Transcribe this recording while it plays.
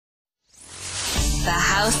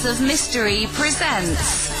House of Mystery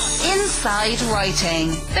presents Inside Writing,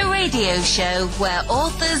 the radio show where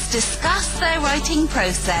authors discuss their writing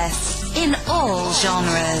process in all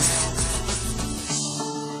genres.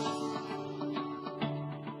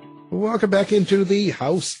 Welcome back into the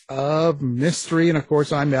House of Mystery, and of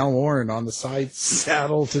course I'm Al Warren. On the side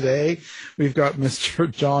saddle today, we've got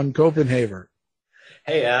Mr. John Copenhaver.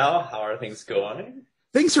 Hey Al, how are things going?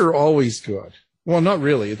 Things are always good. Well, not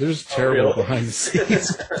really. There's terrible behind the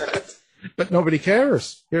scenes, but nobody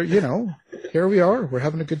cares. Here, here we are. We're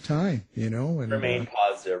having a good time, and remain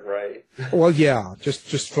positive, right? Well, yeah.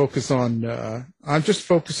 Just focus on. I'm just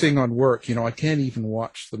focusing on work. I can't even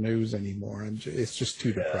watch the news anymore. It's just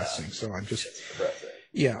too depressing. So I'm just,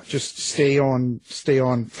 just stay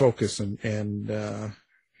on focus and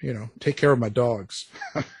take care of my dogs.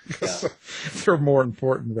 They're more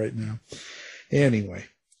important right now.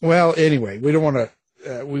 Anyway, we don't want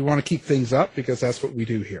to. We want to keep things up because that's what we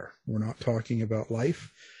do here. We're not talking about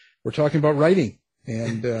life. We're talking about writing.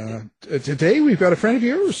 And today we've got a friend of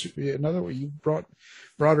yours. Another one, you brought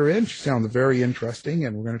her in. She sounds very interesting,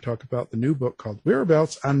 and we're going to talk about the new book called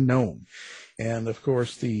Whereabouts Unknown. And of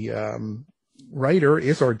course, the writer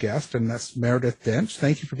is our guest, and that's Meredith Doench.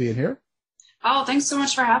 Thank you for being here. Oh, thanks so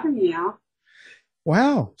much for having me, Al.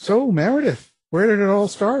 Wow. So Meredith, where did it all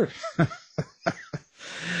start?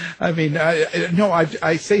 I mean,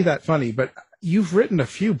 I say that funny, but you've written a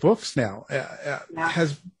few books now.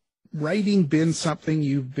 Has writing been something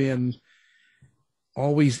you've been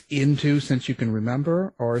always into since you can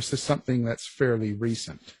remember, or is this something that's fairly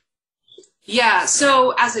recent? Yeah,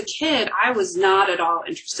 so as a kid, I was not at all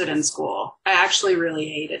interested in school. I actually really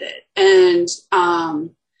hated it. And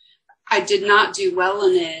I did not do well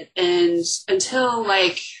in it. And until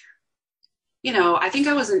I think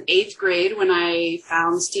I was in 8th grade when I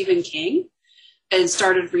found Stephen King and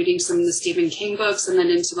started reading some of the Stephen King books, and then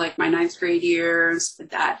into my 9th grade year and stuff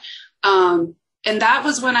like that. And that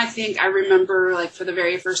was when I remember for the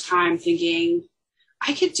very first time thinking,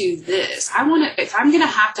 I could do this. If I'm going to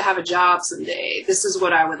have a job someday, this is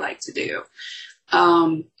what I would like to do.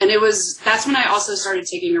 And that's when I also started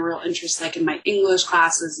taking a real interest in my English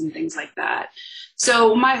classes and things like that.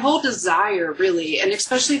 So my whole desire really, and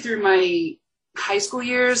especially through my high school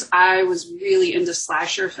years, I was really into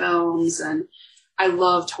slasher films, and I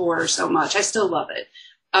loved horror so much. I still love it.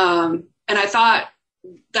 And I thought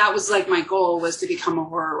that was my goal, was to become a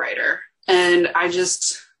horror writer. And I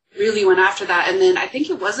just really went after that. And then I think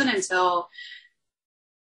it wasn't until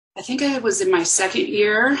I was in my 2nd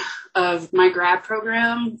year of my grad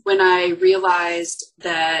program when I realized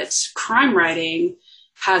that crime writing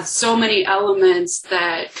had so many elements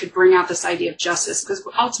that could bring out this idea of justice, because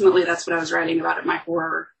ultimately that's what I was writing about in my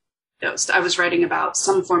horror ghost. I was writing about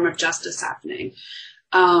some form of justice happening.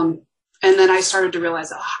 And then I started to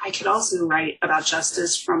realize, I could also write about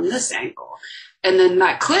justice from this angle. And then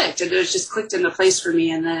that clicked, and it just clicked into place for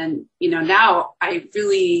me. And then, now I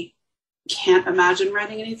really can't imagine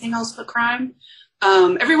writing anything else but crime.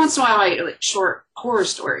 Every once in a while I write short horror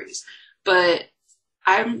stories, but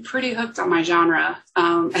I'm pretty hooked on my genre,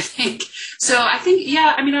 I think. So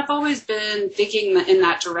I've always been thinking in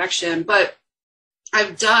that direction, but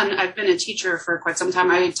I've been a teacher for quite some time.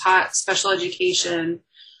 I taught special education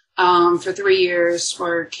for 3 years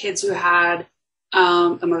for kids who had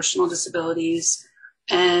emotional disabilities.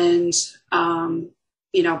 And,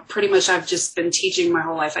 pretty much I've just been teaching my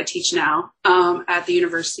whole life. I teach now at the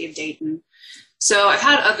University of Dayton. So I've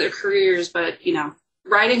had other careers, but,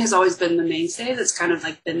 writing has always been the mainstay that's kind of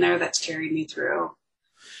been there, that's carried me through.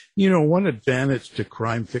 One advantage to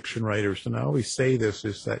crime fiction writers, and I always say this,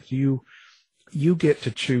 is that you get to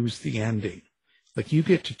choose the ending. You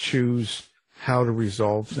get to choose how to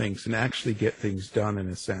resolve things and actually get things done, in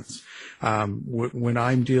a sense. When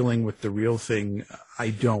I'm dealing with the real thing, I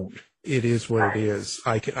don't. It is what it is.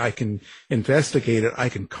 I can investigate it. I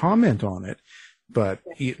can comment on it, but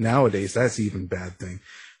nowadays that's even a bad thing.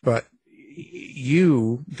 But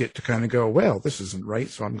you get to kind of go, well, this isn't right,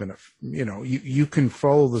 so I'm going to, you can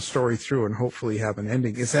follow the story through and hopefully have an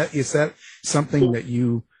ending. Is that something that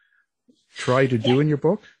you try to do in your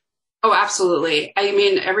book? Oh, absolutely. I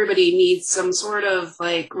mean, everybody needs some sort of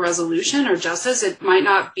resolution or justice. It might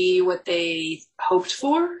not be what they hoped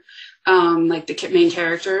for, the main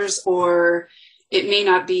characters, or it may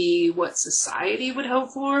not be what society would hope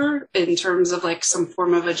for in terms of some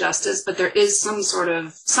form of a justice, but there is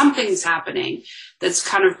something's happening that's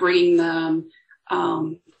kind of bringing them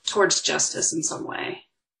towards justice in some way,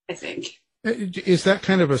 I think. Is that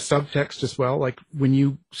kind of a subtext as well? When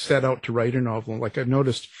you set out to write a novel, I've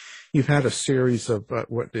noticed you've had a series of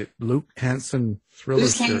Luke Hansen thriller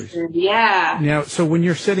series. Yeah. Now, so when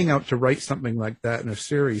you're setting out to write something like that in a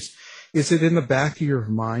series, is it in the back of your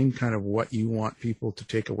mind kind of what you want people to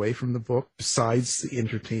take away from the book besides the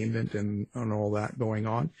entertainment and all that going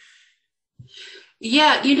on?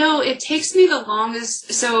 Yeah, it takes me the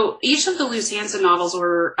longest. So each of the Luce Hansen novels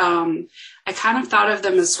were, I kind of thought of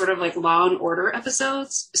them as sort of like Law and Order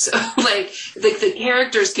episodes. So like the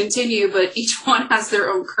characters continue, but each one has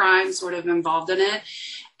their own crime sort of involved in it.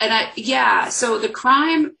 And so the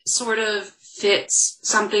crime sort of fits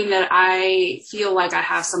something that I feel like I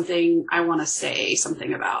have something I want to say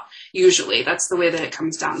something about. Usually that's the way that it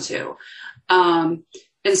comes down to.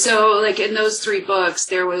 And so, like in those 3 books,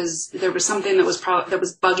 there was something that was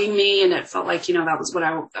bugging me, and it felt like that was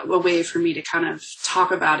a way for me to kind of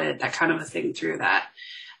talk about it, that kind of a thing through that.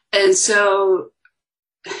 And so,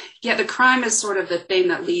 the crime is sort of the thing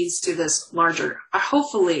that leads to this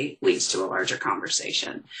hopefully leads to a larger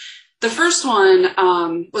conversation. The first one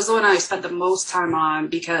was the one I spent the most time on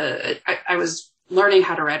because I was learning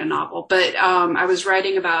how to write a novel, but I was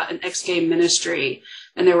writing about an ex-gay ministry.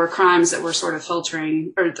 And there were crimes that were sort of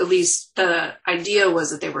filtering, or at least the idea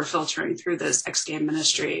was that they were filtering through this ex-gay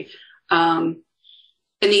ministry. In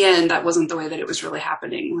the end, that wasn't the way that it was really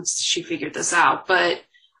happening once she figured this out. But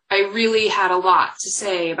I really had a lot to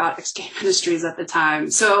say about ex-gay ministries at the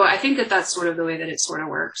time. So I think that that's sort of the way that it sort of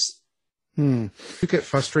works. You get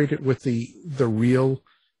frustrated with the real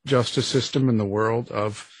justice system in the world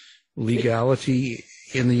of legality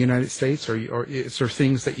in the United States, or is there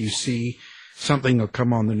things that you see? Something will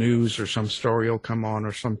come on the news, or some story will come on,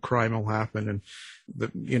 or some crime will happen, and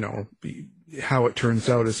how it turns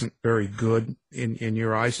out isn't very good in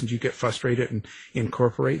your eyes, and you get frustrated and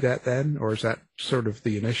incorporate that then, or is that sort of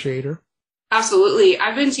the initiator? Absolutely.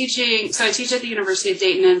 I've been teaching, so I teach at the University of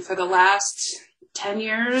Dayton, and for the last 10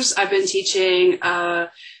 years, I've been teaching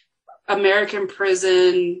American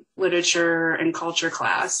prison literature and culture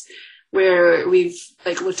class, where we've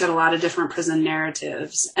looked at a lot of different prison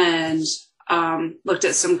narratives and looked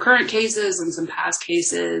at some current cases and some past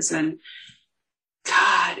cases, and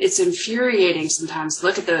God, it's infuriating sometimes to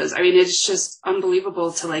look at those. I mean, it's just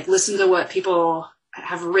unbelievable to listen to what people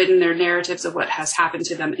have written, their narratives of what has happened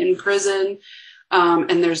to them in prison.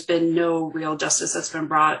 And there's been no real justice that's been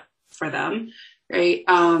brought for them. Right.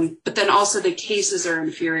 But then also the cases are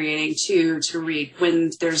infuriating too, to read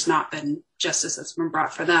when there's not been justice that's been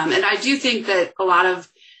brought for them. And I do think that a lot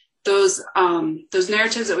of those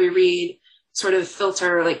narratives that we read sort of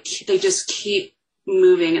filter, they just keep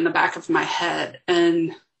moving in the back of my head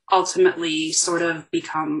and ultimately sort of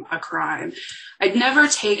become a crime. I'd never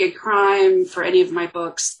take a crime for any of my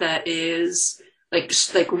books that is like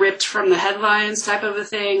ripped from the headlines type of a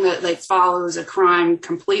thing that follows a crime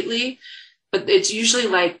completely. But it's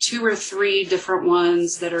usually 2 or 3 different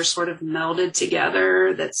ones that are sort of melded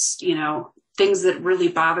together. That's, things that really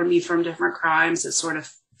bother me from different crimes that sort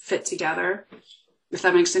of fit together. If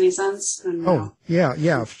that makes any sense. Oh,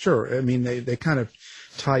 yeah, sure. I mean, they kind of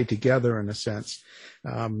tie together in a sense.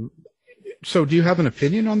 So do you have an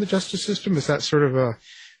opinion on the justice system? Is that sort of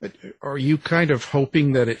are you kind of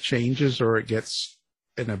hoping that it changes or it gets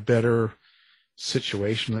in a better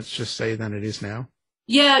situation, let's just say, than it is now?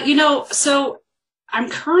 Yeah, so I'm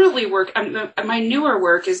currently my newer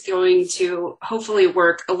work is going to hopefully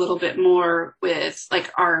work a little bit more with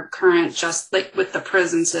our current with the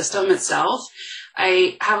prison system itself.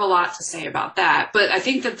 I have a lot to say about that, but I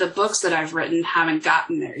think that the books that I've written haven't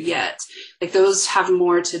gotten there yet. Those have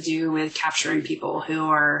more to do with capturing people who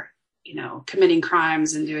are, committing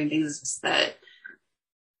crimes and doing things that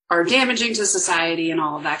are damaging to society and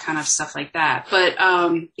all of that kind of stuff like that. But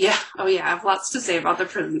I have lots to say about the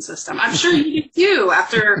prison system. I'm sure you do too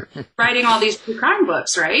after writing all these true crime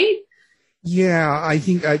books, right? Yeah, I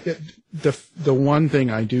think the one thing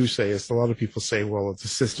I do say is a lot of people say, well, if the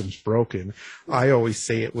system's broken. I always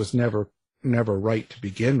say it was never right to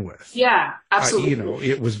begin with. Yeah, absolutely.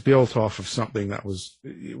 It was built off of something that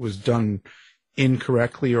was done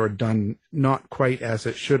incorrectly or done not quite as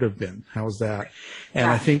it should have been. How's that? And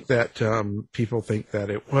I think that people think that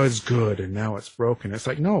it was good and now it's broken. It's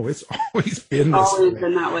no, it's always been this way.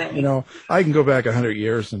 Been that way. I can go back 100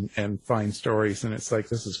 years and find stories, and it's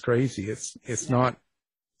this is crazy. It's not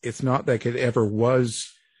like it ever was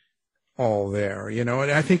all there, And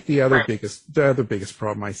I think the other biggest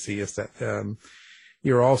problem I see is that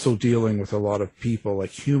you're also dealing with a lot of people,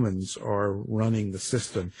 humans are running the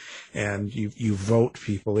system, and you vote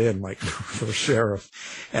people in, for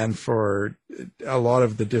sheriff and for a lot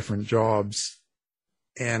of the different jobs.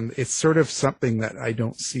 And it's sort of something that I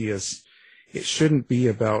don't see as, it shouldn't be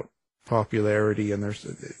about popularity, and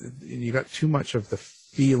you got too much of the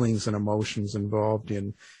feelings and emotions involved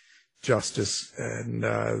in justice, and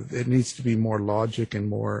it needs to be more logic and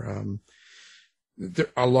more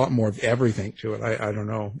a lot more of everything to it. I don't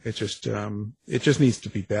know. It just needs to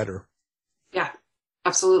be better. Yeah,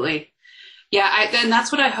 absolutely. Yeah, and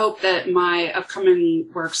that's what I hope that my upcoming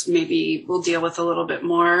works maybe will deal with a little bit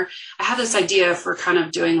more. I have this idea for kind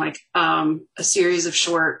of doing like a series of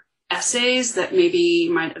short essays that maybe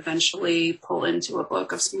might eventually pull into a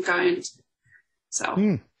book of some kind.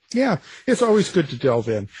 So. Yeah, it's always good to delve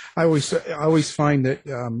in. I always find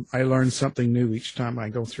that I learn something new each time I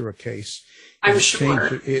go through a case. I'm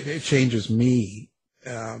sure it changes me,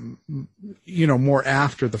 more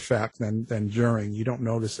after the fact than during. You don't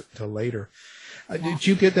notice it until later. Did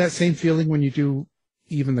you get that same feeling when you do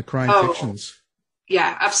even the crime fictions?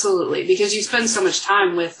 Yeah, absolutely. Because you spend so much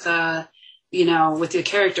time with, with the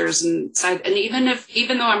characters and even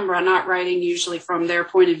though I'm not writing usually from their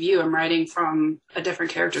point of view, I'm writing from a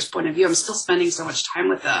different character's point of view. I'm still spending so much time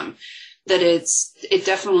with them that it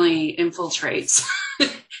definitely infiltrates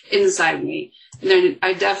inside me. And then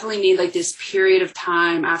I definitely need like this period of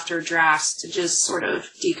time after drafts to just sort of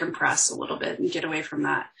decompress a little bit and get away from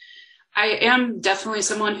that. I am definitely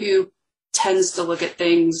someone who tends to look at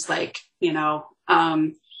things like,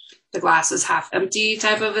 the glass is half empty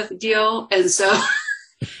type of a deal. And so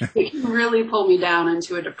it can really pull me down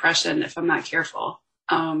into a depression if I'm not careful.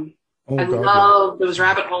 I love those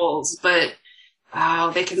rabbit holes, but wow,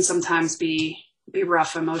 they can sometimes be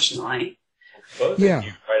rough emotionally. Both of you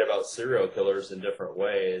write about serial killers in different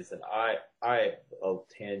ways, and I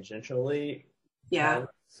tangentially,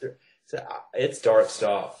 so it's dark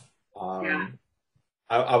stuff. I've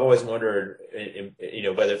always wondered,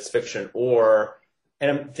 whether it's fiction and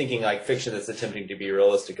I'm thinking like fiction that's attempting to be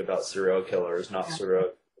realistic about serial killers, not sort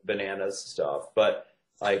of bananas stuff, but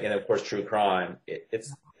like, and of course, true crime.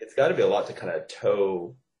 It's got to be a lot to kind of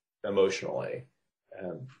tow emotionally.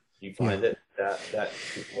 You find that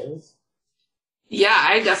is? Yeah,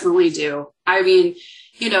 I definitely do. I mean,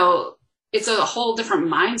 it's a whole different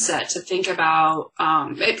mindset to think about,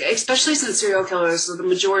 especially since serial killers, the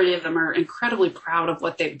majority of them are incredibly proud of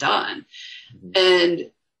what they've done. Mm-hmm.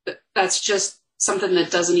 And that's just something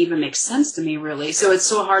that doesn't even make sense to me, really. So it's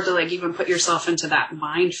so hard to like even put yourself into that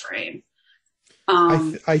mind frame.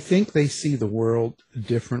 I think they see the world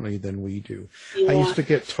differently than we do. Yeah. I used to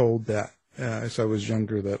get told that as I was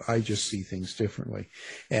younger, that I just see things differently.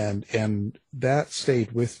 And that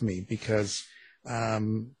stayed with me because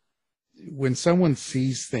when someone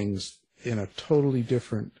sees things in a totally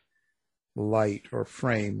different light or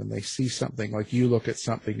frame, and they see something, like you look at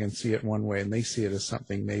something and see it one way, and they see it as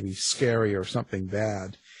something maybe scary or something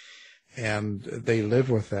bad, and they live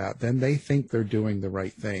with that, then they think they're doing the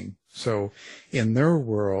right thing. So in their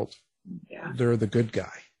world, they're the good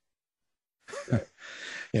guy.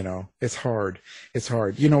 It's hard. It's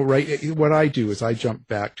hard. Right. What I do is I jump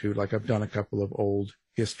back to, like, I've done a couple of old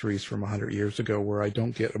histories from 100 years ago where I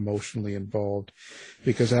don't get emotionally involved,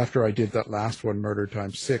 because after I did that last one, Murder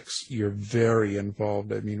Times 6, you're very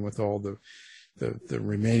involved. I mean, with all the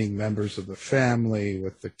remaining members of the family,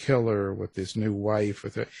 with the killer, with his new wife,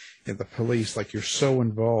 and the police, like, you're so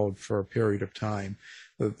involved for a period of time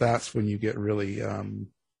that's when you get really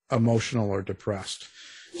emotional or depressed.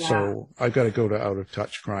 Yeah. So I've got to go to out of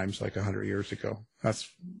touch crimes like 100 years ago. That's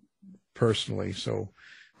personally. So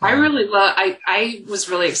I really I was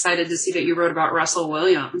really excited to see that you wrote about Russell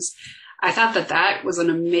Williams. I thought that was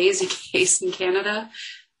an amazing case in Canada.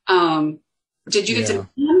 Did you get to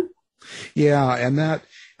meet him? Yeah. And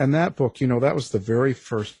that book, that was the very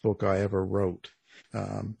first book I ever wrote.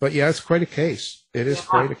 But yeah, it's quite a case. It is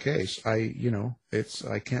quite a case.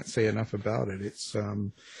 I can't say enough about it. It's,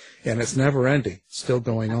 and it's never ending. It's still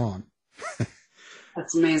going on.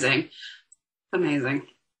 That's amazing. Amazing.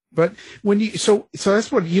 But so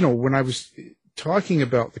that's what, when I was talking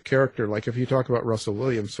about the character, like if you talk about Russell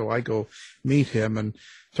Williams, so I go meet him and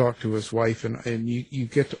talk to his wife, and you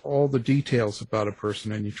get to all the details about a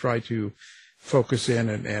person, and you try to focus in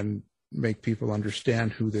and make people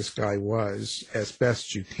understand who this guy was as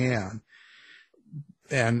best you can.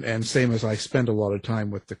 And same as I spend a lot of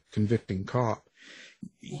time with the convicting cop.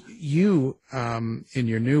 You, in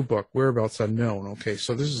your new book, Whereabouts Unknown. Okay.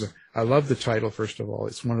 So I love the title, first of all.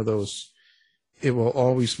 It's one of those, it will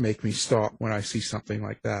always make me stop when I see something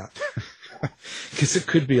like that. Because it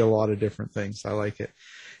could be a lot of different things. I like it.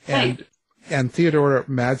 And Theodora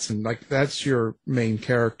Madsen, like, that's your main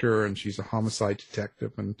character, and she's a homicide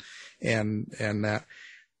detective and that.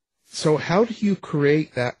 So how do you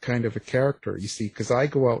create that kind of a character? You see, because I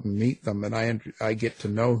go out and meet them, and I get to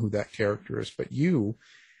know who that character is. But you,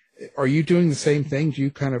 are you doing the same thing? Do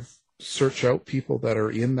you kind of search out people that are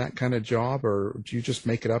in that kind of job, or do you just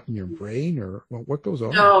make it up in your brain, or what goes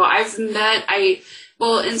on? No,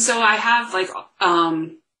 and so I have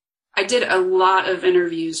I did a lot of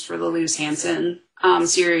interviews for the Luz Hansen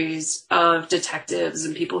series of detectives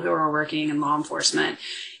and people who are working in law enforcement.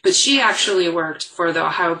 But she actually worked for the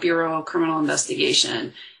Ohio Bureau of Criminal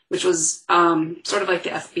Investigation, which was sort of like the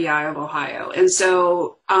FBI of Ohio. And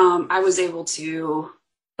so I was able to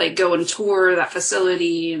go and tour that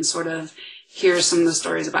facility and sort of hear some of the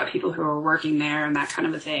stories about people who are working there and that kind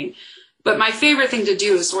of a thing. But my favorite thing to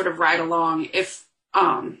do is sort of ride along if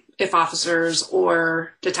officers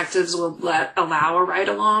or detectives will allow a ride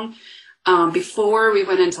along. Before we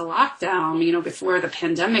went into lockdown, before the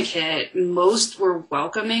pandemic hit, most were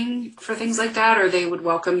welcoming for things like that, or they would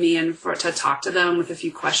welcome me in to talk to them with a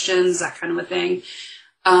few questions, that kind of a thing.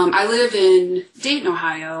 I live in Dayton,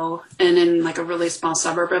 Ohio, and in a really small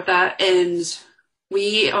suburb of that, and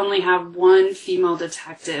we only have one female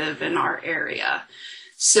detective in our area.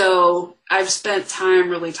 So I've spent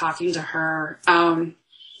time really talking to her.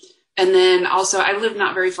 And then also I live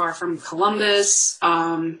not very far from Columbus,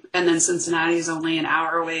 and then Cincinnati is only an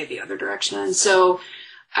hour away the other direction. So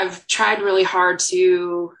I've tried really hard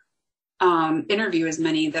to interview as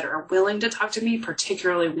many that are willing to talk to me,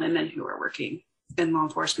 particularly women who are working in law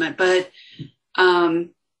enforcement. But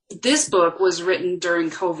this book was written during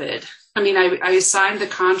COVID. I mean, I signed the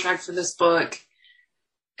contract for this book,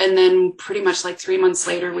 and then pretty much 3 months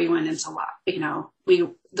later, we went into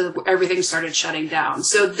everything started shutting down.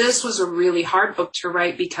 So this was a really hard book to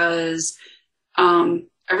write because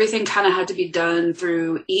everything kind of had to be done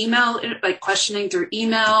through email, questioning through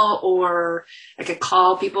email, or I could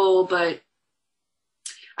call people. But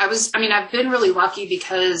I've been really lucky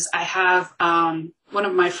because I have one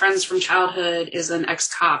of my friends from childhood is an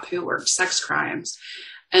ex-cop who worked sex crimes.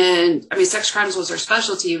 And sex crimes was her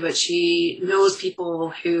specialty, but she knows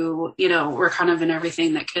people who, were kind of in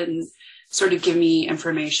everything that can sort of give me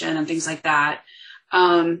information and things like that.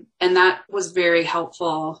 And that was very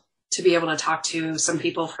helpful to be able to talk to some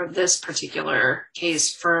people for this particular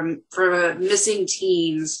case for missing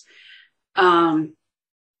teens.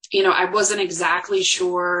 I wasn't exactly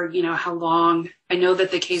sure, how long. I know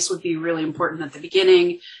that the case would be really important at the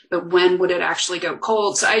beginning, but when would it actually go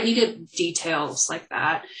cold? So I needed details like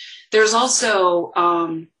that. There's also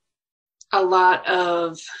a lot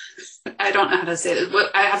of, I don't know how to say this,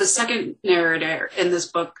 but I have a second narrator in this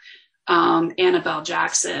book, Annabelle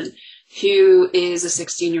Jackson, who is a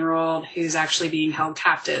 16-year-old who's actually being held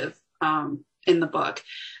captive in the book.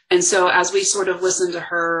 And so as we sort of listen to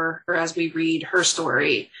her, or as we read her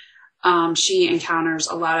story, she encounters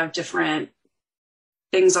a lot of different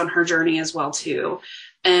things on her journey as well, too.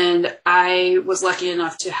 And I was lucky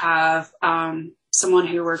enough to have someone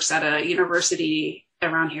who works at a university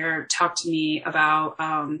around here talk to me about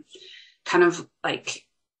kind of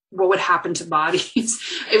what would happen to bodies.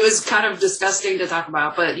 It was kind of disgusting to talk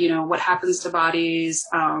about, but, what happens to bodies.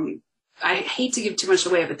 I hate to give too much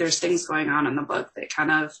away, but there's things going on in the book that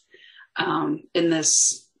kind of in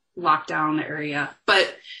this lockdown area.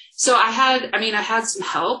 But so I had some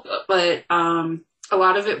help, but a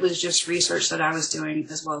lot of it was just research that I was doing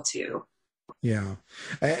as well, too. Yeah.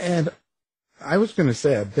 And I was going to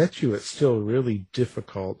say, I bet you it's still really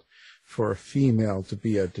difficult for a female to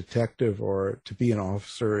be a detective or to be an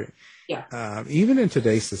officer. Yeah. Even in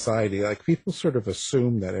today's society, people sort of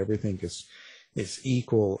assume that everything is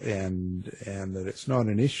equal and that it's not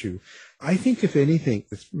an issue. I think, if anything,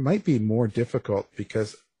 it might be more difficult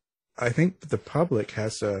because I think the public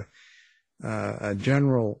has a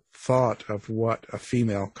general thought of what a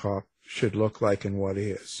female cop should look like and what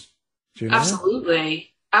is. Do you know?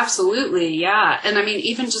 Absolutely, yeah. And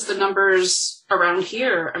even just the numbers around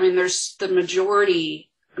here, there's the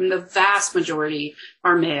vast majority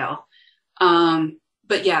are male.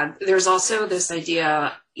 But yeah, there's also this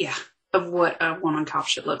idea, of what a woman cop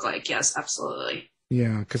should look like. Yes, absolutely.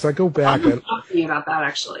 Yeah, because I go back. I'm talking about that,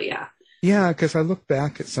 actually, yeah. Yeah, because I look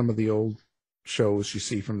back at some of the old shows you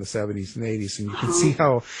see from the 70s and 80s, and you can see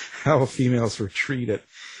how females were treated.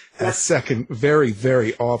 As second, very,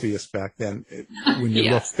 very obvious back then when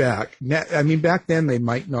you look back. Back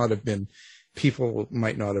then people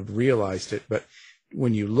might not have realized it, but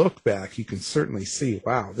when you look back, you can certainly see,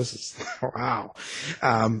 wow, this is, wow.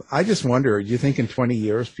 I just wonder, do you think in 20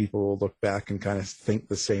 years people will look back and kind of think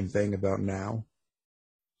the same thing about now?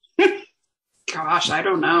 Gosh, I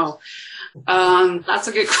don't know. That's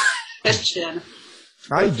a good question.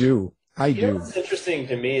 I do. What's interesting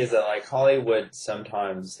to me is that Hollywood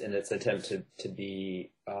sometimes, in its attempt to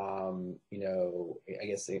be, I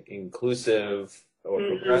guess inclusive, or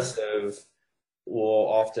progressive will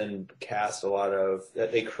often cast a lot of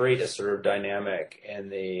that. They create a sort of dynamic in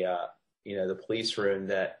the the police room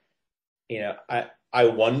that I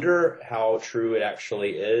wonder how true it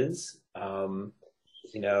actually is,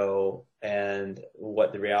 and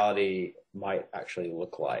what the reality might actually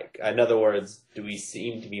look like. In other words, do we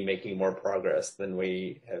seem to be making more progress than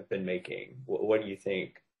we have been making? What do you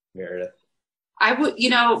think, Meredith? I would,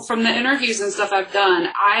 from the interviews and stuff I've done,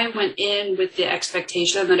 I went in with the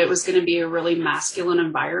expectation that it was going to be a really masculine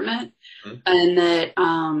environment, and that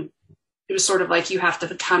it was sort of like you have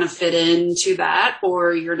to kind of fit into that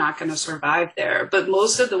or you're not going to survive there. But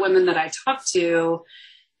most of the women that I talked to,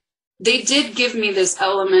 they did give me this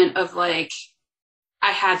element of like,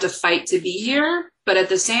 I had to fight to be here. But at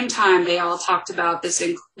the same time, they all talked about this,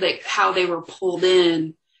 like how they were pulled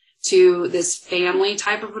in to this family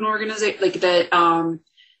type of an organization, like that,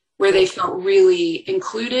 where they felt really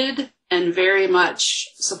included and very much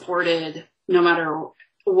supported no matter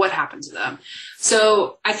what happened to them.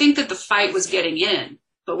 So I think that the fight was getting in,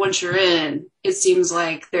 but once you're in, it seems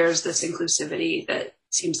like there's this inclusivity that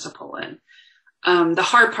seems to pull in. The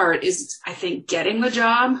hard part is, I think, getting the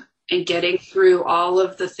job and getting through all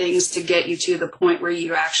of the things to get you to the point where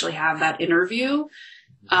you actually have that interview.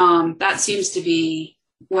 That seems to be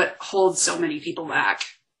what holds so many people back.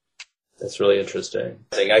 That's really interesting.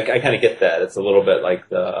 I kind of get that. It's a little bit like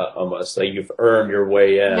almost like you've earned your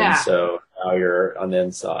way in, so now you're on the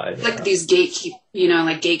inside. Like these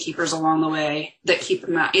gatekeepers along the way that keep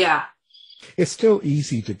them out. Yeah. It's still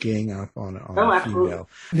easy to gang up on a female.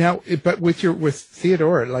 Now, but with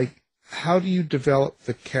Theodora, like, how do you develop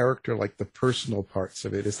the character, like the personal parts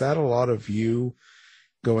of it? Is that a lot of you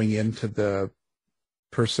going into the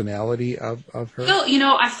personality of her?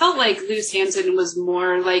 Well, I felt like Luz Hansen was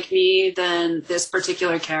more like me than this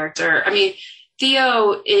particular character. I mean,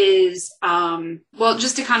 Theo is,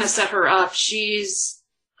 just to kind of set her up, she's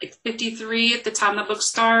like 53 at the time the book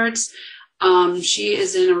starts. She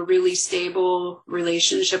is in a really stable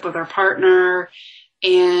relationship with her partner,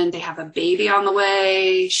 and they have a baby on the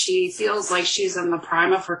way. She feels like she's in the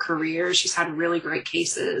prime of her career. She's had really great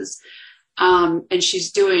cases. And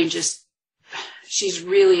she's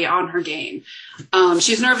really on her game.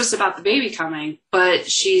 She's nervous about the baby coming, but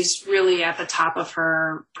she's really at the top of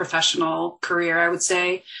her professional career, I would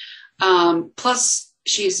say. Plus,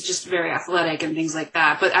 she's just very athletic and things like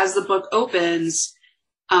that. But as the book opens,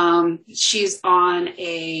 she's on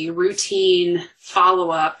a routine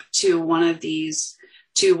follow-up to one of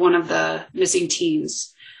the missing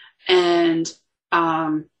teens. And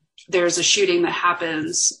there's a shooting that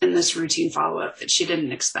happens in this routine follow-up that she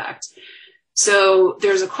didn't expect. So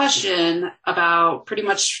there's a question about pretty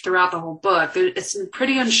much throughout the whole book. It's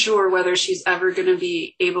pretty unsure whether she's ever going to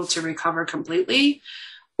be able to recover completely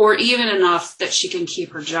or even enough that she can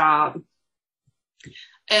keep her job.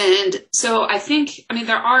 And so I think,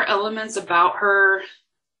 there are elements about her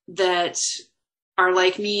that are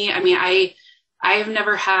like me. I mean, I have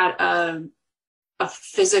never had a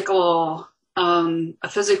physical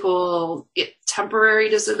temporary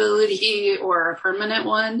disability or a permanent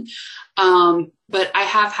one. But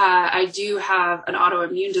I do have an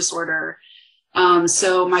autoimmune disorder.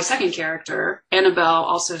 So my second character, Annabelle,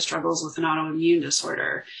 also struggles with an autoimmune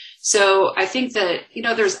disorder. So I think that,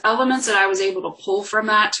 there's elements that I was able to pull from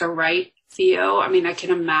that to write Theo. I mean, I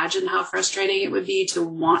can imagine how frustrating it would be to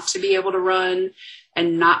want to be able to run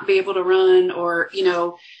and not be able to run, or,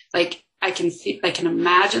 I can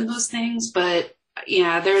imagine those things, but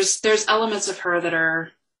yeah, there's elements of her that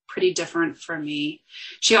are pretty different from me.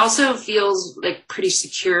 She also feels like pretty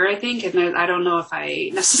secure, I think, and I don't know if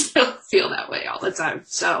I necessarily feel that way all the time.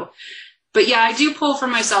 So, but yeah, I do pull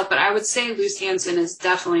from myself, but I would say Luz Hansen is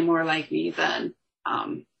definitely more like me than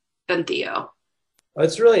Theo.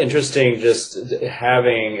 It's really interesting just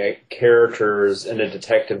having characters in a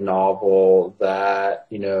detective novel that,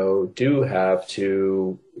 do have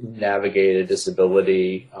to navigate a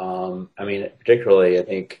disability. Particularly, I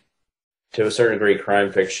think, to a certain degree,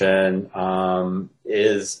 crime fiction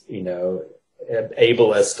is,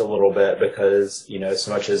 ableist a little bit because,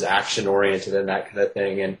 so much is action-oriented and that kind of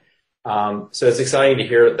thing. And so it's exciting to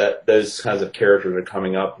hear that those kinds of characters are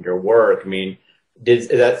coming up in your work. I mean, is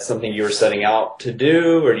that something you were setting out to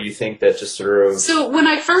do, or do you think that just sort of... So when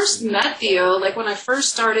I first met Theo, when I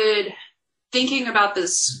first started thinking about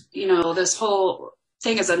this, this whole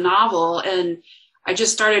thing as a novel, and I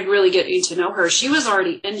just started really getting to know her, she was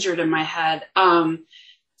already injured in my head.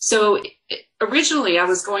 So originally I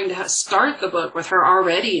was going to start the book with her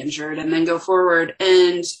already injured and then go forward.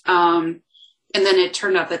 And then it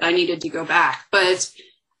turned out that I needed to go back. But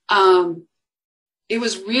it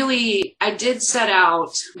was really, I did set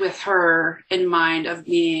out with her in mind of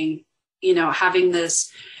being, you know, having this,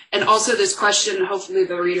 and also this question, hopefully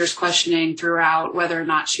the reader's questioning throughout whether or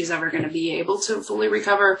not she's ever going to be able to fully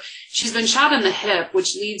recover. She's been shot in the hip,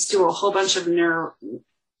 which leads to a whole bunch of nerve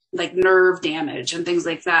damage and things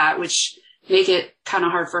like that, which make it kind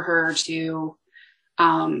of hard for her to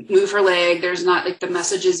move her leg. There's not, like, the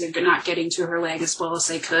messages are not getting to her leg as well as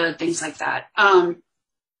they could, things like that.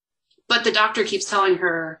 But the doctor keeps telling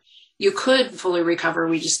her, you could fully recover,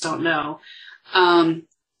 we just don't know.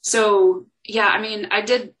 So yeah, I mean, I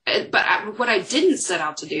did, but what I didn't set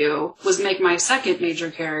out to do was make my second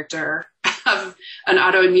major character have an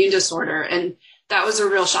autoimmune disorder. And that was a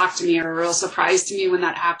real shock to me, or a real surprise to me when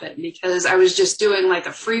that happened, because I was just doing like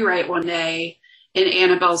a free write one day in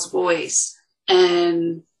Annabelle's voice,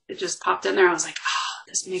 and it just popped in there. I was like, oh,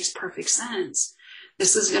 this makes perfect sense.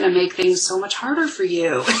 This is going to make things so much harder for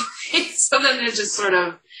you. So then it just sort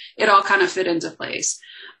of, it all kind of fit into place.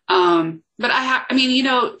 But I mean, you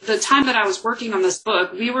know, the time that I was working on this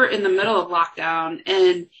book, we were in the middle of lockdown,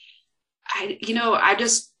 and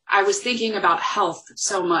I was thinking about health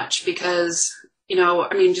so much because, you know,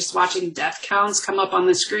 I mean, just watching death counts come up on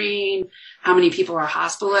the screen, how many people are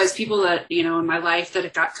hospitalized, people that, you know, in my life that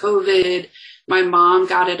have got COVID. My mom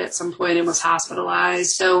got it at some point and was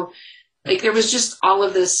hospitalized. So, like, there was just all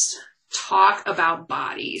of this talk about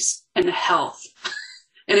bodies and health.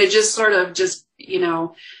 And it just sort of just, you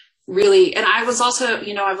know, really, and I was also,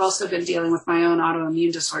 you know, I've also been dealing with my own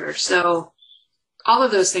autoimmune disorder. So all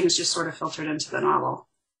of those things just sort of filtered into the novel.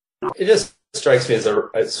 It just strikes me as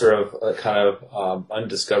a sort of a kind of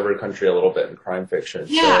undiscovered country a little bit in crime fiction.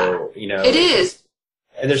 Yeah, so, you know, it is.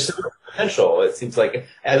 And there's so much potential. It seems like,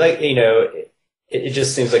 I like, you know, it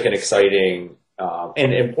just seems like an exciting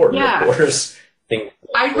and important, of course, thing.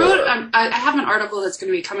 I have an article that's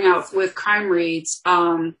going to be coming out with Crime Reads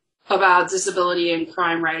about disability and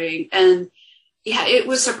crime writing. And yeah, it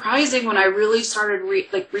was surprising when I really started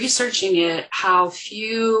researching it, how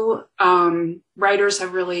few writers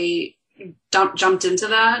have really jumped into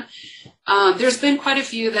that. There's been quite a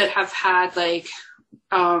few that have had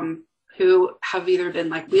who have either been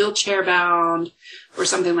like wheelchair bound or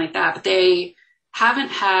something like that, but they haven't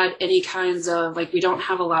had any kinds of, like, we don't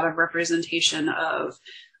have a lot of representation of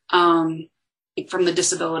from the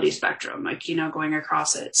disability spectrum, like, you know, going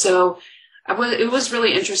across it. So it was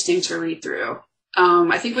really interesting to read through.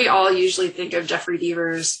 I think we all usually think of Jeffrey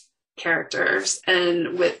Deaver's characters,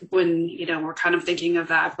 and when, you know, we're kind of thinking of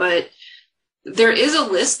that, but there is a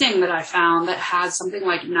listing that I found that had something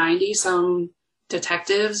like 90 some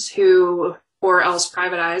detectives who, or else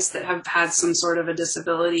private eyes, that have had some sort of a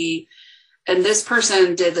disability. And this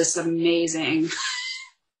person did this amazing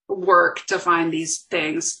work to find these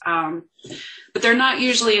things. But they're not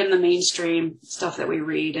usually in the mainstream stuff that we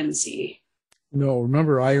read and see. No,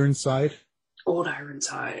 remember Ironside? Old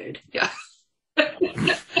Ironside, yeah.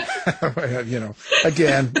 You know,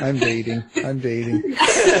 again, I'm dating.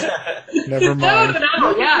 Never mind.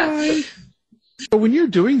 No, yeah. So when you're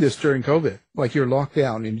doing this during COVID, like you're locked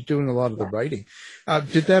down and you're doing a lot of the writing,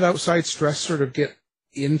 did that outside stress sort of get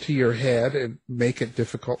into your head and make it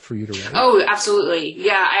difficult for you to write? Oh, absolutely.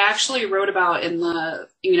 Yeah, I actually wrote about in the,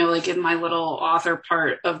 you know, like in my little author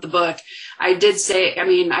part of the book, I did say, I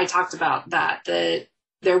mean, I talked about that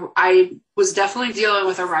I was definitely dealing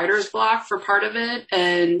with a writer's block for part of it.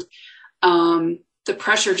 And the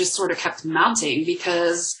pressure just sort of kept mounting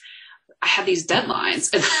because I had these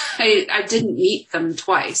deadlines and I didn't meet them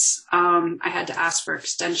twice. I had to ask for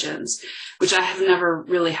extensions, which I have never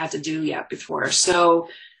really had to do yet before. So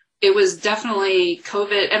it was definitely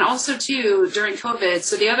COVID. And also too, during COVID,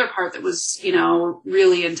 so the other part that was, you know,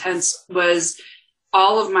 really intense was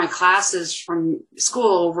all of my classes from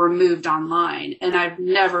school were moved online, and I've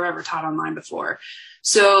never ever taught online before.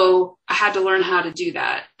 So I had to learn how to do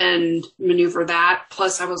that and maneuver that.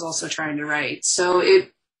 Plus I was also trying to write. So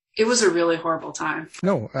it was a really horrible time.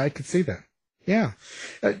 No, I could see that. Yeah.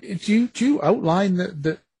 Do you outline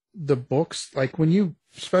the books, like when you,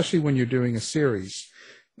 especially when you're doing a series,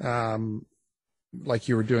 like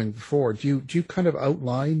you were doing before, do you kind of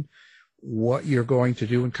outline what you're going to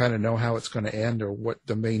do and kind of know how it's going to end or what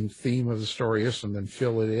the main theme of the story is and then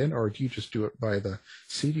fill it in? Or do you just do it by the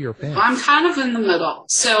seat of your pants? I'm kind of in the middle.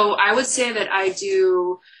 So I would say that I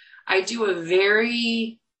do a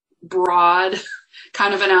very broad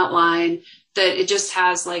kind of an outline that it just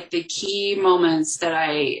has like the key moments that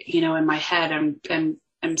I, you know, in my head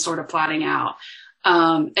I'm sort of plotting out.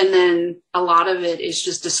 And then a lot of it is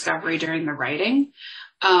just discovery during the writing.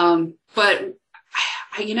 But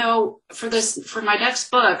for my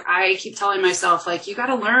next book, I keep telling myself, like, you got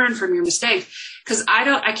to learn from your mistakes. Because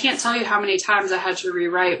I can't tell you how many times I had to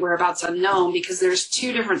rewrite Whereabouts Unknown, because there's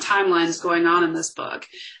 2 different timelines going on in this book.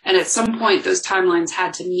 And at some point, those timelines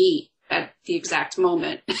had to meet at the exact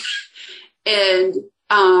moment. And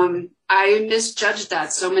I misjudged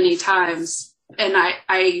that so many times. And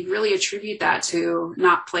I really attribute that to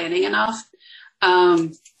not planning enough.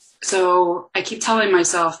 So I keep telling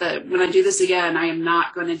myself that when I do this again, I am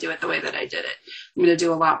not going to do it the way that I did it. I'm going to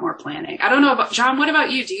do a lot more planning. I don't know about John. What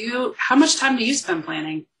about you? How much time do you spend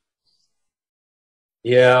planning?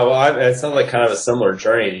 Yeah, well, it sounds like kind of a similar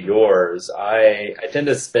journey to yours. I tend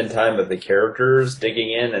to spend time with the characters,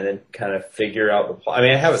 digging in, and then kind of figure out the plot. I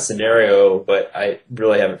mean, I have a scenario, but I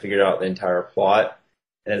really haven't figured out the entire plot.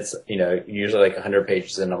 And it's, usually like 100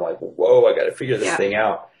 pages in, I'm like, whoa, I got to figure this thing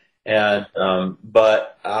out. And,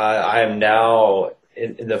 but I am now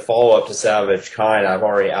in the follow-up to Savage Kind. I've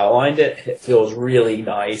already outlined it. It feels really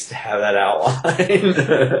nice to have that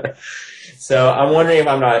outline. So I'm wondering if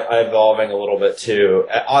I'm not evolving a little bit too.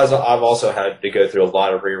 I've also had to go through a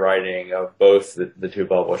lot of rewriting of both the 2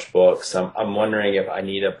 published books. I'm wondering if I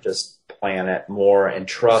need to just plan it more and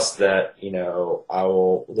trust that, I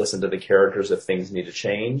will listen to the characters if things need to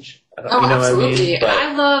change. Absolutely. What I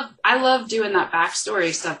mean? But I love doing that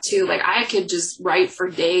backstory stuff too. Like, I could just write for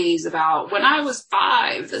days about when I was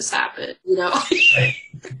 5, this happened,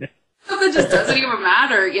 It just doesn't even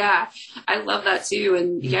matter. Yeah. I love that too.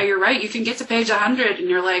 And yeah, you're right. You can get to page 100 and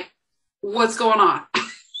you're like, what's going on?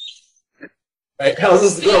 Right. How's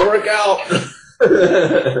this going to work out?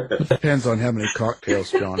 Depends on how many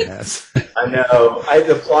cocktails John has. I know.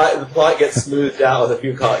 The plot gets smoothed out with a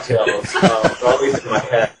few cocktails, at least in my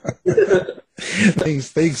head.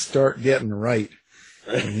 Things start getting right.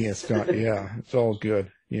 And he has got, it's all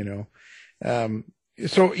good,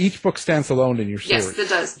 So each book stands alone in your series. Yes, it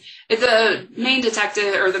does. The main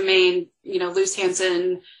detective, or the main, Luce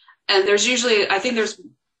Hansen, and there's usually, I think there's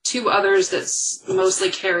 2 others that mostly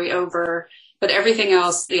carry over, but everything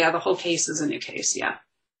else, the whole case is a new case,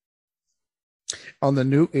 On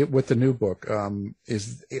with the new book, are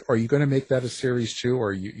you going to make that a series too,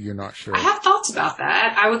 or you're not sure? I have thoughts about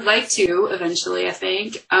that. I would like to eventually, I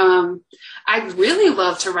think. I'd really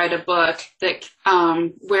love to write a book that,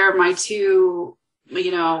 where my 2,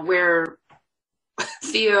 where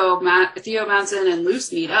Theo Manson and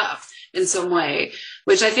Luce meet up in some way,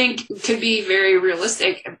 which I think could be very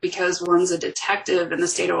realistic, because one's a detective in the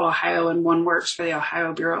state of Ohio and one works for the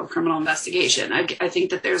Ohio Bureau of Criminal Investigation. I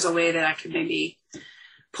think that there's a way that I could maybe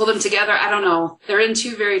pull them together. I don't know. They're in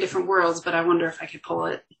 2 very different worlds, but I wonder if I could pull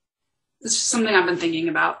it. It's just something I've been thinking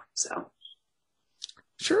about. So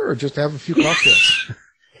sure, just have a few cocktails.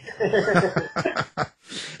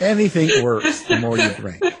 Anything works the more you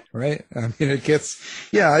drink, right? I mean, it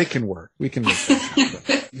can work. We can make that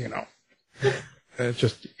happen,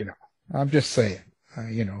 I'm just saying,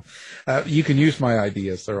 you can use my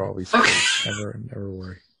ideas. They're always free. Never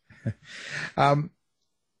worry.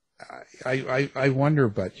 I wonder,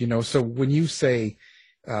 but, so when you say,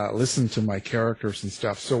 listen to my characters and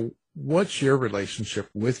stuff, so what's your relationship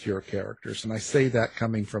with your characters? And I say that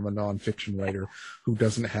coming from a nonfiction writer who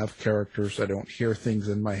doesn't have characters. I don't hear things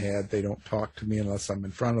in my head. They don't talk to me unless I'm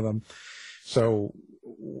in front of them. So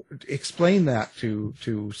explain that to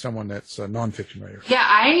someone that's a nonfiction writer. Yeah,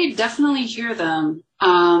 I definitely hear them.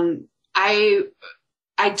 I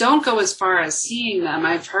don't go as far as seeing them.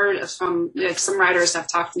 I've heard of some writers have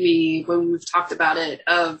talked to me when we've talked about it,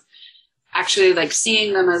 of actually like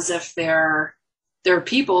seeing them as if they're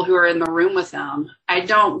people who are in the room with them. I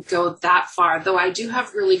don't go that far, though I do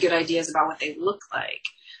have really good ideas about what they look like.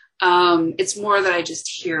 It's more that I just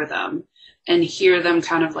hear them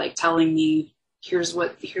kind of like telling me, here's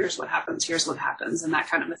what happens, and that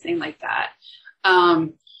kind of a thing like that.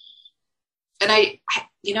 And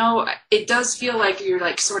it does feel like you're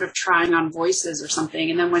like sort of trying on voices or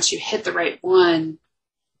something. And then once you hit the right one,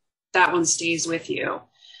 that one stays with you.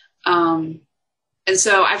 And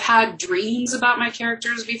so I've had dreams about my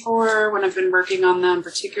characters before when I've been working on them,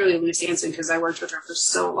 particularly Luce Hansen, because I worked with her for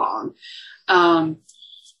so long.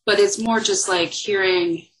 But it's more just like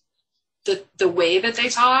hearing the way that they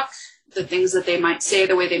talk, the things that they might say,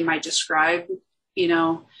 the way they might describe,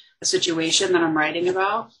 a situation that I'm writing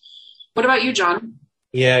about. What about you, John?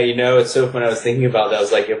 Yeah, it's so when I was thinking about that, I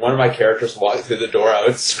was like, if one of my characters walked through the door, I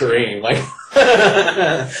would scream. Like,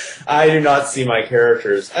 I do not see my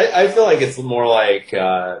characters. I feel like it's more like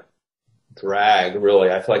drag, really.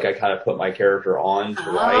 I feel like I kind of put my character on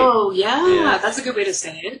to write. Oh, yeah, that's a good way to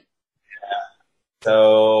say it.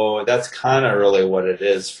 So that's kind of really what it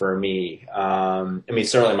is for me. I mean,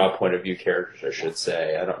 certainly my point of view characters, I should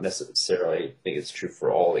say. I don't necessarily think it's true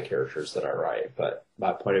for all the characters that I write, but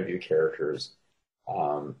my point of view characters,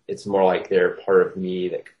 it's more like they're part of me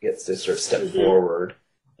that gets to sort of step forward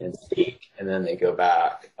and speak, and then they go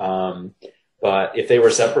back. But if they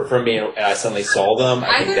were separate from me and I suddenly saw them,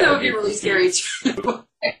 I think that would be really scary too.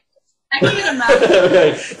 I can't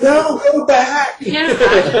imagine. No, go back. I can't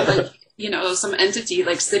imagine, like, you know, some entity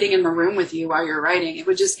like sitting in the room with you while you're writing. It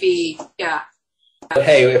would just be, yeah. But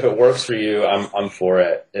hey, if it works for you, I'm for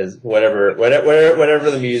it. Is whatever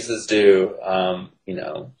the muses do, you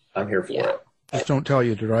know, I'm here for it. Just don't tell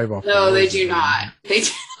you to drive off. No, they do not. They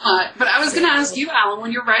do not. But I was going to ask you, Alan,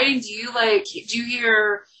 when you're writing, do you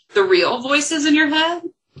hear the real voices in your head?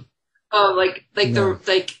 Oh, no.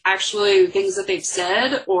 Actually things that they've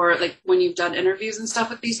said, or like when you've done interviews and stuff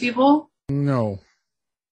with these people? No.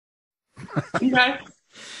 Okay.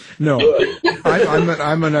 No,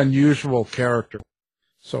 I'm an unusual character,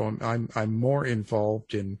 so I'm more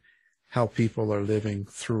involved in how people are living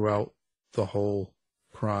throughout the whole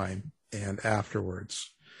crime and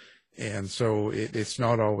afterwards, and so it's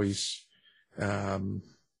not always. I'm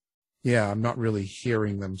not really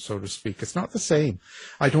hearing them, so to speak. It's not the same.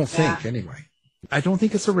 I don't think, anyway. I don't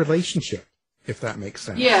think it's a relationship, if that makes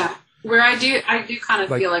sense. Yeah, where I do kind of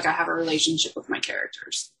feel like I have a relationship with my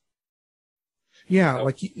characters. Yeah,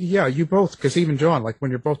 you both, because even John, like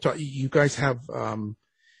when you're both talking, you guys have,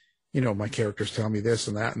 you know, my characters tell me this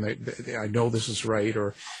and that, and I know this is right,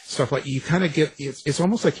 or stuff like, you kind of get, it's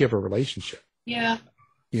almost like you have a relationship. Yeah.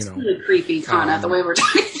 You know. It's really creepy, kind of, the way we're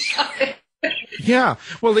talking about it. Yeah,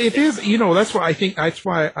 well, it is, you know, that's why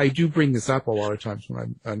I do bring this up a lot of times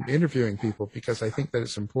when I'm interviewing people, because I think that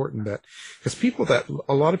it's important that, because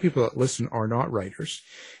a lot of people that listen are not writers,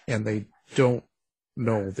 and they don't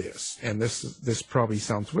know this, and this probably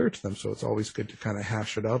sounds weird to them, so it's always good to kind of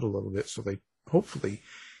hash it out a little bit so they hopefully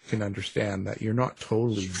can understand that you're not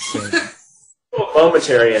totally insane.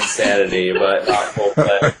 Momentary insanity, but not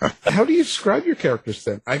full-fledged. How do you describe your characters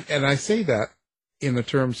then? I say that in the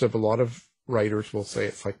terms of a lot of writers will say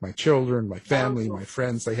it's like my children, my family, my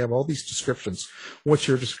friends. They have all these descriptions. What's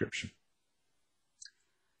your description?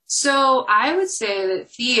 So I would say that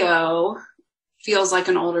Theo feels like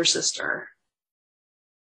an older sister.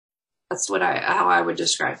 That's how I would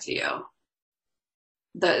describe Theo.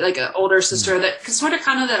 Like an older sister that sort of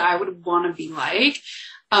kind of that I would want to be like.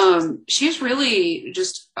 She's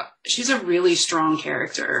a really strong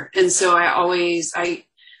character. And so I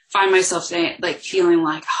find myself feeling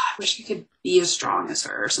like, I wish I could be as strong as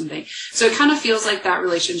her or something. So it kind of feels like that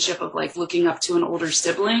relationship of like looking up to an older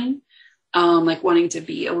sibling, like wanting to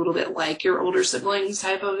be a little bit like your older siblings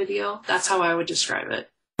type of a deal. That's how I would describe it.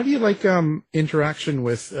 How do you like interaction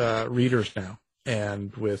with readers now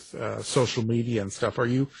and with social media and stuff? Are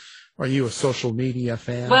you a social media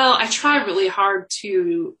fan? Well, I try really hard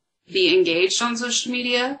to be engaged on social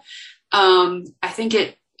media. I think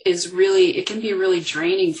it can be really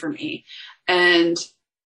draining for me. And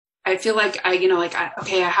I feel like I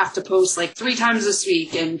have to post like 3 times this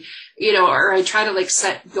week, and, you know, or I try to like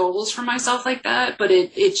set goals for myself like that, but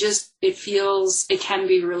it can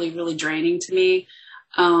be really, really draining to me.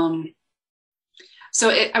 So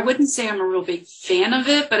I wouldn't say I'm a real big fan of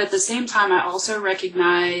it, but at the same time, I also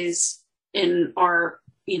recognize in our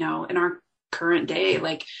current day,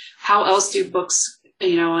 like how else do books,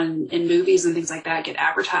 you know, and movies and things like that get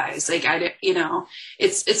advertised? Like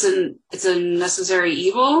it's a necessary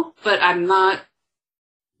evil, but I'm not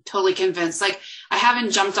totally convinced. Like I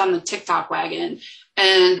haven't jumped on the TikTok wagon,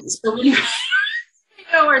 and so when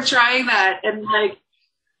we're trying that, and like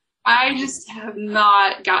I just have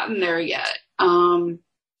not gotten there yet.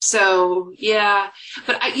 So yeah,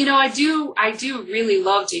 but I do really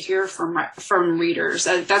love to hear from readers.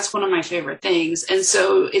 That's one of my favorite things. And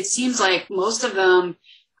so it seems like most of them,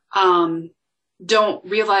 don't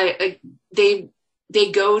realize, like, they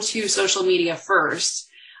go to social media first,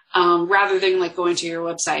 rather than like going to your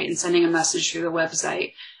website and sending a message through the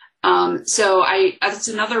website. So that's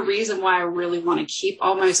another reason why I really want to keep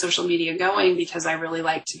all my social media going, because I really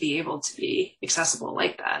like to be able to be accessible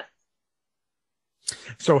like that.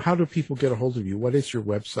 So how do people get a hold of you? What is your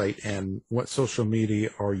website, and what social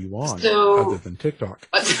media are you on other than TikTok?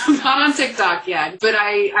 I'm not on TikTok yet, but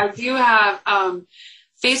I do have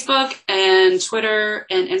Facebook and Twitter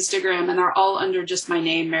and Instagram, and they're all under just my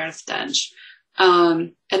name, Meredith Doench.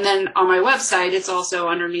 And then on my website, it's also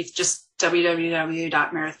underneath just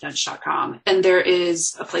www.meredithdoench.com. And there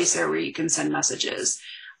is a place there where you can send messages.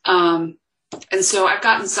 And so I've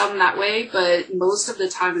gotten some that way, but most of the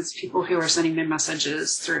time it's people who are sending me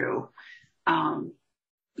messages through Instagram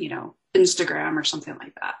or something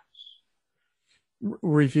like that.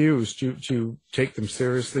 Reviews, do you take them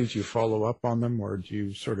seriously? Do you follow up on them, or do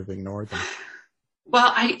you sort of ignore them?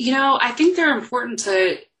 Well, I think they're important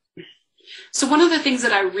to. So one of the things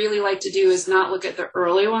that I really like to do is not look at the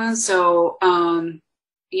early ones. So, like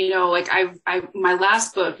my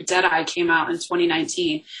last book, Deadeye, came out in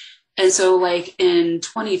 2019. And so like in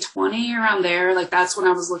 2020, around there, like that's when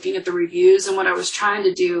I was looking at the reviews. And what I was trying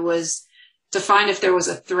to do was to find if there was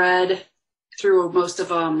a thread through most of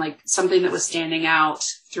them, like something that was standing out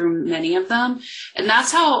through many of them. And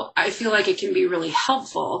that's how I feel like it can be really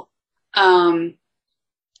helpful.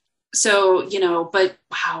 But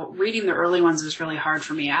wow, reading the early ones is really hard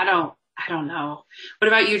for me. I don't know. What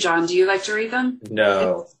about you, John? Do you like to read them?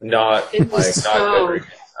 No, not Goodreads.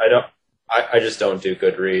 I just don't do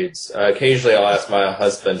Goodreads. Occasionally I'll ask my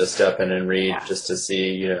husband to step in and read just to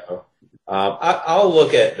see, I'll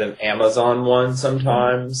look at the Amazon one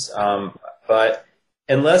sometimes. But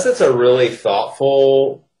unless it's a really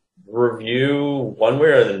thoughtful review, one way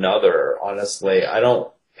or another, honestly, I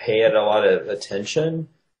don't pay it a lot of attention.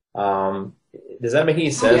 Does that make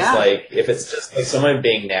any sense? Oh, yeah. Like, if it's just like someone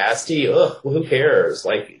being nasty, well, who cares?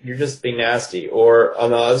 Like, you're just being nasty. Or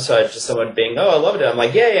on the other side, just someone being, oh, I loved it. I'm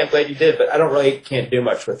like, yay, I'm glad you did. But I can't do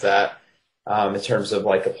much with that in terms of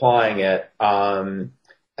like applying it. I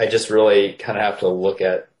just really kind of have to look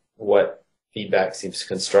at what feedback seems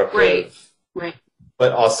constructive. Right.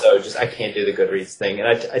 But also, I can't do the Goodreads thing. And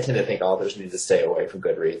I tend to think authors need to stay away from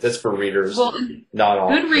Goodreads. That's for readers, not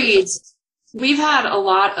authors. Goodreads, we've had a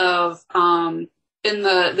lot of, in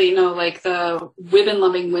the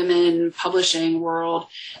women-loving women publishing world,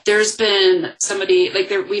 there's been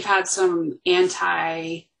we've had some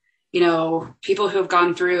people who have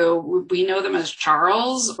gone through, we know them as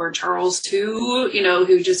Charles or Charles II,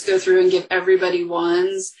 who just go through and give everybody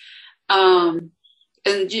ones.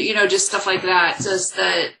 And, just stuff like that. Just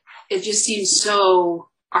that it just seems so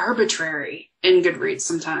arbitrary in Goodreads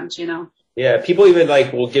sometimes, Yeah, people even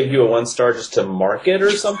will give you a 1-star just to mark it or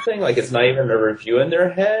something. Like it's not even a review in their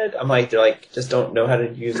head. I'm like, they're just don't know how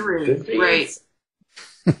to use Goodreads. Right.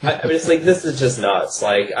 I mean, it's like, this is just nuts.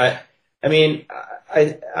 Like, I tend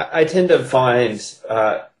to find,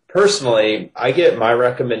 personally, I get my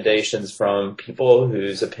recommendations from people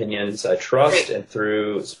whose opinions I trust and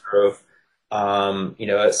through sort of,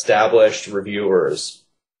 established reviewers.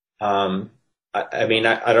 I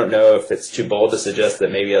don't know if it's too bold to suggest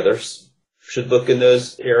that maybe others should look in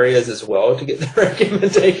those areas as well to get the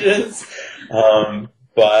recommendations.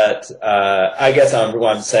 But I guess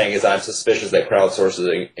what I'm saying is I'm suspicious that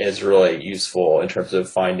crowdsourcing is really useful in terms of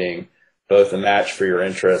finding both a match for your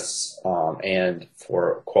interests and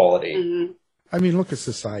for quality. Mm-hmm. I mean, look at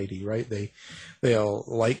society, right? They'll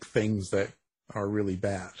like things that are really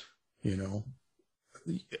bad, I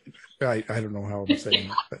don't know how I'm saying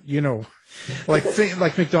that, but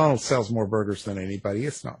like McDonald's sells more burgers than anybody.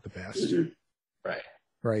 It's not the best. Mm-hmm.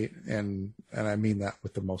 Right. And I mean that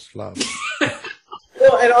with the most love.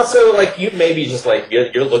 Well, and also you maybe just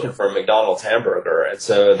you're looking for a McDonald's hamburger, and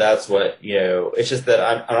so that's what it's just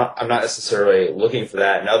that I'm not necessarily looking for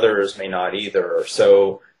that, and others may not either.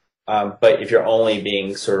 So, but if you're only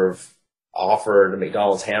being sort of offered a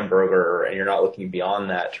McDonald's hamburger and you're not looking beyond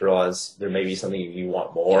that to realize there may be something you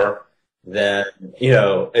want more, then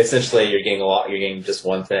essentially you're getting just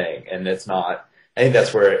one thing, and it's not. I think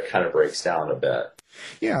that's where it kind of breaks down a bit.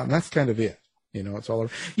 Yeah, and that's kind of it. It's all.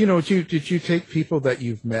 Did you take people that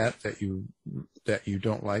you've met that you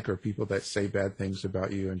don't like, or people that say bad things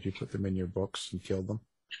about you, and you put them in your books and kill them?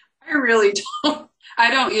 I really don't. I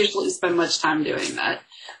don't usually spend much time doing that.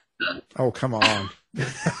 Oh, come on.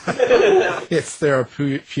 It's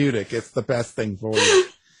therapeutic. It's the best thing for you.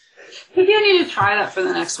 Maybe I need to try that for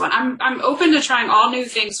the next one. I'm open to trying all new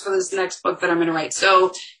things for this next book that I'm going to write.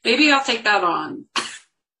 So maybe I'll take that on.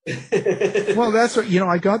 Well, that's what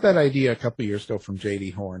I got that idea a couple of years ago from J.D.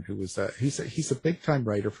 Horn, who was he's a big time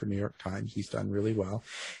writer for New York Times. He's done really well,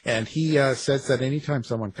 and he says that anytime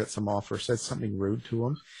someone cuts him off or says something rude to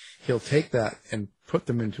him, he'll take that and put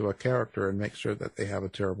them into a character and make sure that they have a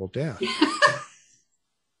terrible death.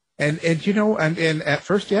 And at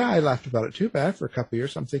first, I laughed about it too. But after a couple of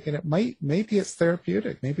years, I'm thinking maybe it's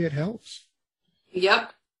therapeutic, maybe it helps.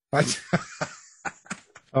 Yep.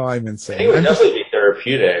 Oh, I'm insane. It would definitely be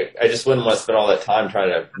therapeutic. I just wouldn't want to spend all that time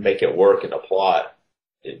trying to make it work in a plot.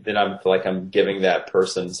 Then I'm like I'm giving that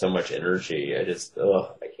person so much energy. I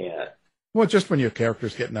can't. Well, just when your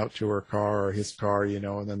character's getting out to her car or his car,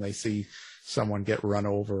 and then they see someone get run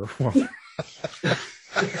over.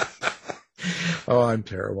 Oh, I'm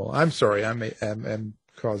terrible. I'm sorry. I'm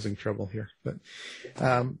causing trouble here, but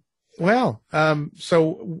Well,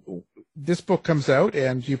 so this book comes out,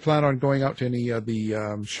 and do you plan on going out to any of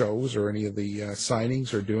the shows or any of the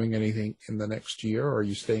signings or doing anything in the next year, or are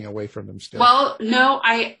you staying away from them still? Well, no,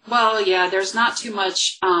 there's not too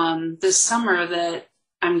much this summer that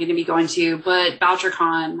I'm going to be going to, but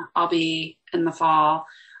BoucherCon, I'll be in the fall.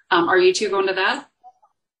 Are you two going to that?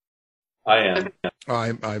 I am.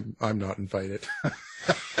 Okay. I'm not invited.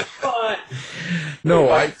 But no,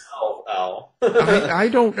 I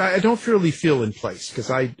don't really feel in place because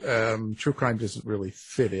true crime doesn't really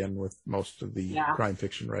fit in with most of the crime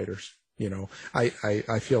fiction writers. You know,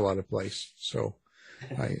 I feel out of place, so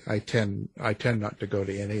I tend not to go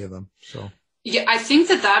to any of them. So yeah, I think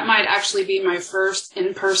that might actually be my first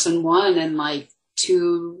in-person one in like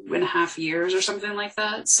 2.5 years or something like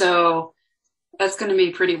that. So that's going to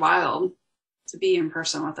be pretty wild to be in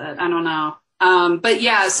person with it. I don't know. But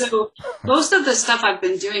yeah, so most of the stuff I've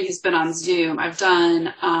been doing has been on Zoom. I've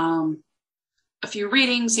done a few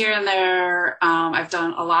readings here and there. I've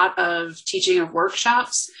done a lot of teaching of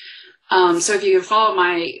workshops. So if you can follow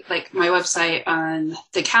my website on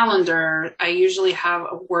the calendar, I usually have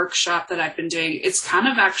a workshop that I've been doing. It's kind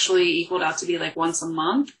of actually equaled out to be like once a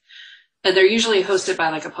month. And they're usually hosted by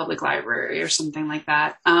like a public library or something like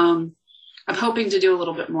that. I'm hoping to do a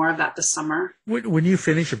little bit more of that this summer. When you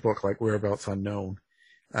finish a book like Whereabouts Unknown,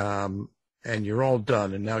 and you're all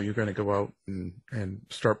done, and now you're going to go out and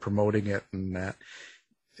start promoting it and that,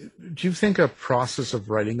 do you think a process of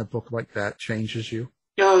writing a book like that changes you?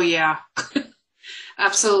 Oh, yeah.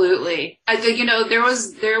 Absolutely. I think,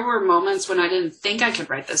 there were moments when I didn't think I could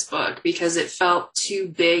write this book because it felt too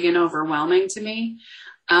big and overwhelming to me.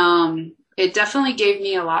 It definitely gave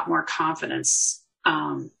me a lot more confidence.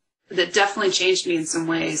 That definitely changed me in some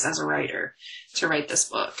ways as a writer to write this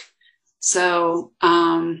book. So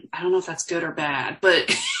I don't know if that's good or bad, but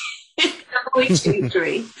it definitely changed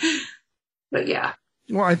me. But yeah.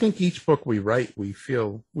 Well, I think each book we write, we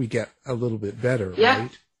feel we get a little bit better, yeah.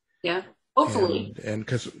 right? Yeah. Hopefully. And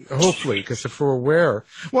because if we're aware,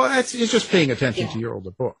 well, it's just paying attention to your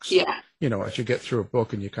older books. Yeah. As you get through a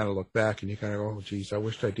book and you kind of look back and you kind of go, oh, geez, I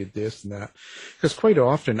wished I did this and that. Because quite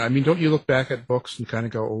often, I mean, don't you look back at books and kind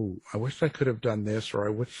of go, oh, I wish I could have done this,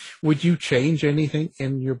 or would you change anything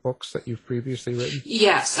in your books that you've previously written?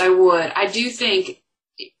 Yes, I would. I do think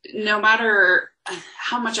no matter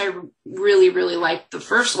how much I really, really liked the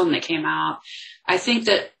first one that came out, I think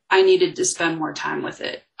that I needed to spend more time with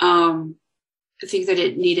it. I think that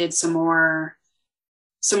it needed some more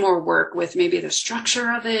work with maybe the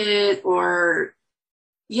structure of it, or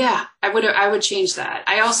yeah, I would change that.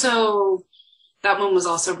 That one was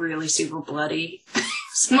also really super bloody.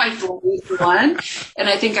 It's my bloodiest one. And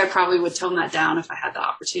I think I probably would tone that down if I had the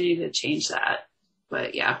opportunity to change that.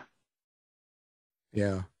 But yeah.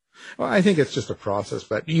 Yeah. Well, I think it's just a process,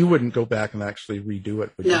 but you wouldn't go back and actually redo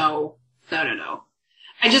it, would you? No.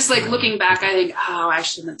 I just looking back, I think, oh, I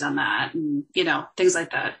shouldn't have done that. And, things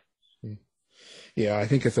like that. Yeah, I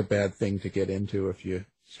think it's a bad thing to get into if you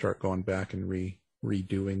start going back and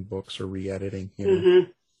redoing books or re-editing.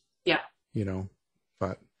 Mm-hmm. Yeah.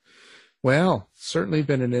 But, well, certainly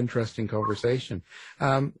been an interesting conversation.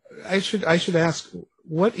 I should ask,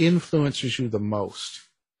 what influences you the most?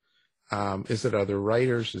 Is it other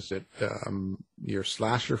writers? Is it your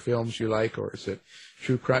slasher films you like, or is it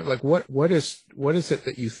true crime? Like, what is it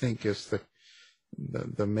that you think is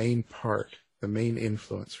the main part, the main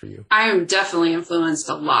influence for you? I am definitely influenced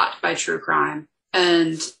a lot by true crime,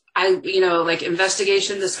 and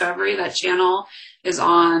Investigation Discovery. That channel is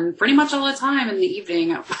on pretty much all the time in the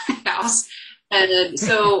evening at my house, and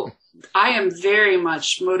so I am very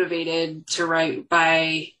much motivated to write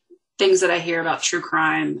by things that I hear about true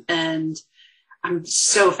crime, and I'm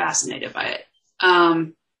so fascinated by it.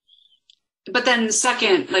 But then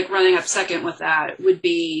running up second with that would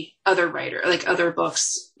be other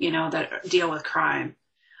books, that deal with crime.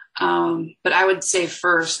 But I would say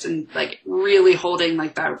first, and really holding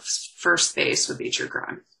that first space, would be true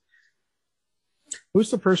crime. Who's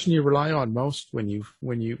the person you rely on most when you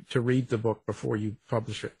to read the book before you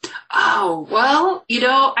publish it? Oh, well,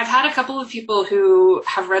 I've had a couple of people who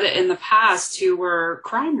have read it in the past who were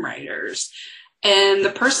crime writers. And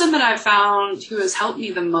the person that I've found who has helped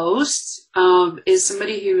me the most is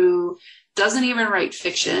somebody who doesn't even write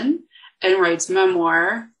fiction and writes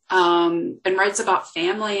memoir, and writes about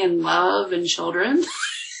family and love and children.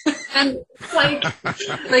 And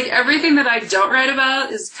everything that I don't write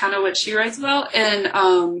about is kind of what she writes about.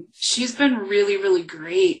 And she's been really, really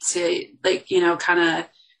great to kind of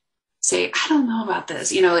say, I don't know about this,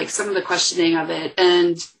 some of the questioning of it.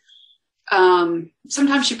 And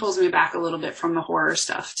sometimes she pulls me back a little bit from the horror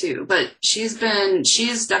stuff too, but she's read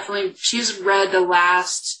the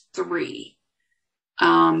last 3.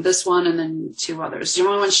 This one and then 2 others. The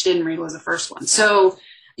only one she didn't read was the first one. So,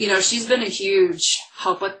 she's been a huge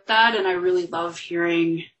help with that. And I really love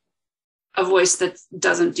hearing a voice that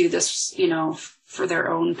doesn't do this, for their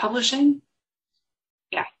own publishing.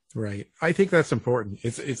 Yeah. Right. I think that's important.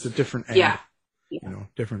 It's a different end. Yeah.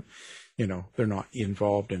 Different, they're not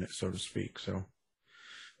involved in it, so to speak. So,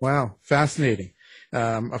 wow. Fascinating.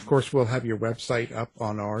 Of course, we'll have your website up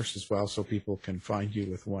on ours as well, so people can find you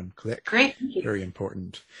with one click. Great. Very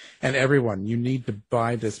important. And everyone, you need to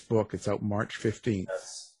buy this book. It's out March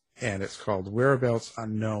 15th, and it's called Whereabouts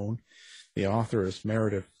Unknown. The author is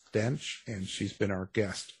Meredith Doench, and she's been our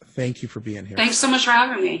guest. Thank you for being here. Thanks so much for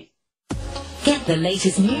having me. Get the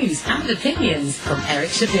latest news and opinions from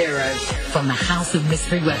Eric Shapiro from the House of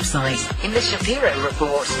Mystery website in the Shapiro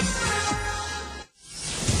Report.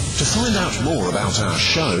 To find out more about our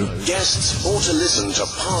show, guests, or to listen to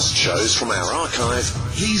past shows from our archive,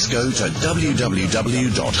 please go to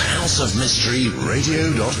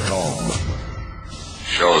www.houseofmysteryradio.com.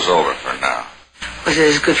 Show's over for now. Was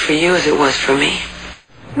it as good for you as it was for me?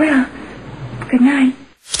 Well, good night.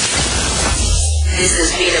 This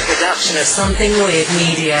has been a production of Something Weird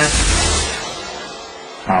Media.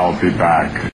 I'll be back.